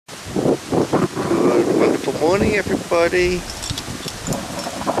Morning everybody.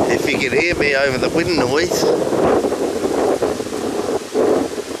 If you can hear me over the wind noise.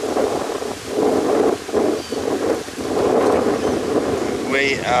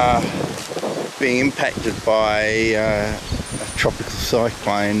 We are being impacted by a tropical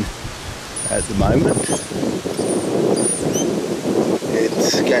cyclone at the moment.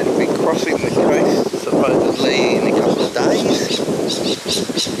 It's going to be crossing the coast supposedly in a couple of days,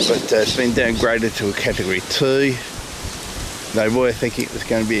 but it's been downgraded to a Category 2. They were thinking it was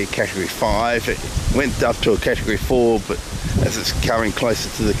going to be a Category 5. It went up to a Category 4, but as it's coming closer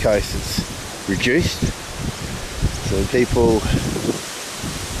to the coast it's reduced. So people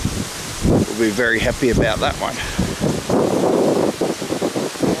will be very happy about that one.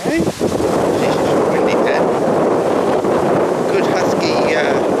 Okay. Windy day. Good husky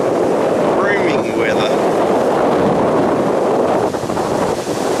rooming weather.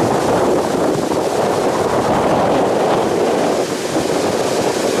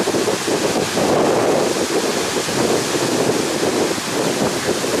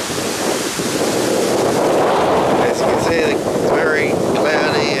 As you can see, it's very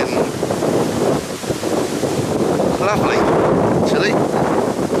cloudy and lovely, actually.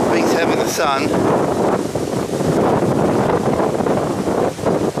 Beats having the sun.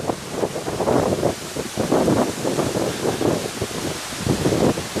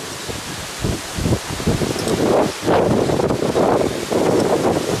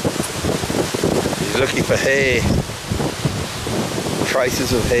 He's looking for hair,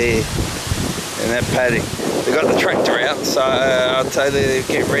 traces of hair in that paddock. They've got the tractor out, so I'll tell you they're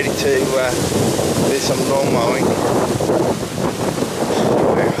getting ready to do some lawn mowing.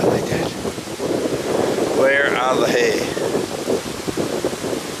 Where are they, Dad? Where are the hair?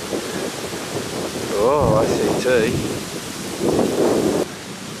 Oh, I see two.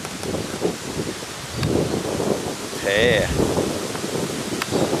 Hair.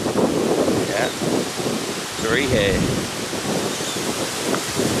 Yeah. 3 hair.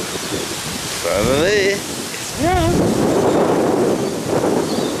 So they're there.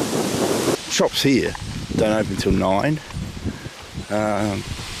 Shops here don't open till 9.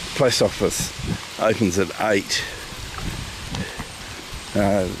 Post office opens at 8.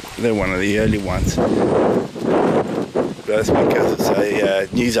 They're one of the early ones. But that's because it's a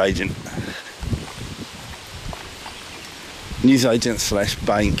newsagent slash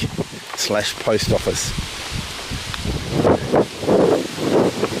bank slash post office.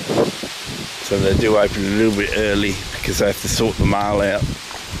 So they do open a little bit early because they have to sort the mail out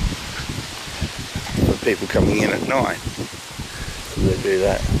for people coming in at 9. So they do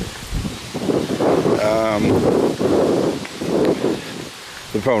that.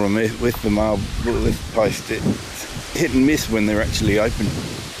 The problem with the mail, with the post, it's hit and miss when they're actually open.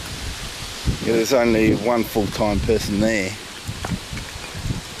 There's only one full-time person there,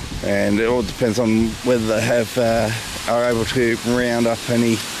 and it all depends on whether they have are able to round up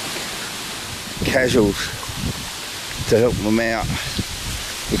any casuals to help them out,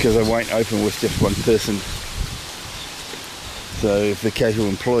 because they won't open with just one person. So if the casual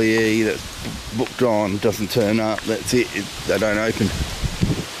employee that's booked on doesn't turn up, that's it, they don't open.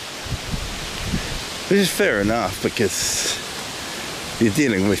 Which is fair enough, because you're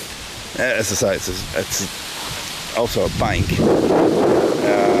dealing with, as I say, it's also a bank,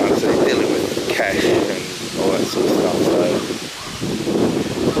 so you're dealing with cash and all that sort of stuff.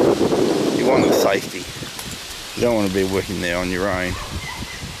 So you want the safety. You don't want to be working there on your own.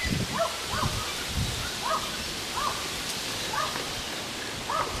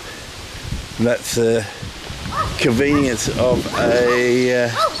 That's the convenience of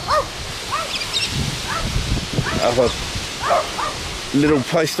a little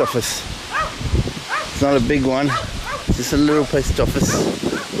post office. It's not a big one, it's just a little post office.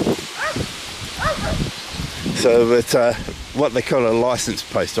 So it's what they call a licensed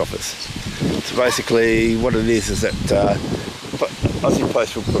post office. So basically what it is that Aussie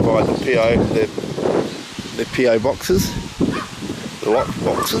Post will provide the PO boxes, the lock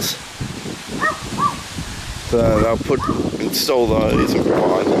boxes. So they'll install those and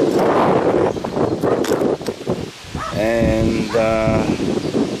provide them. And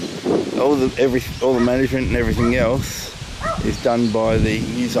all the management and everything else is done by the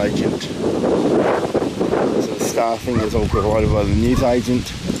newsagent. So the staffing is all provided by the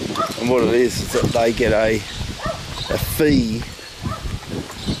newsagent, and what it is that they get a fee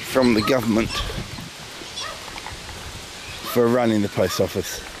from the government for running the post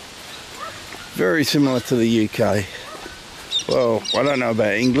office. Very similar to the UK. Well, I don't know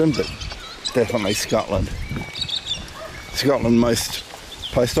about England, but definitely Scotland. Scotland, most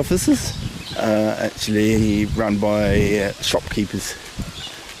post offices actually run by shopkeepers,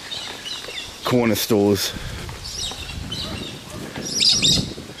 corner stores.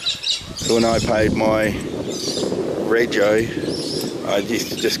 So when I paid my rego, I used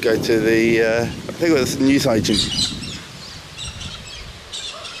to just go to the, I think it was the newsagent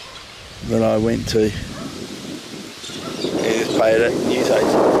that I went to. You just pay it at the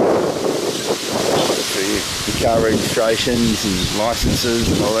newsagent for your car registrations and licences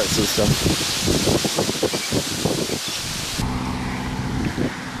and all that sort of stuff.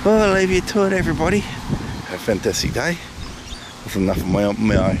 Well, I'll leave you to it, everybody. Have a fantastic day. That's enough of my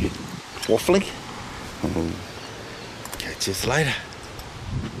waffling. I'll catch you later.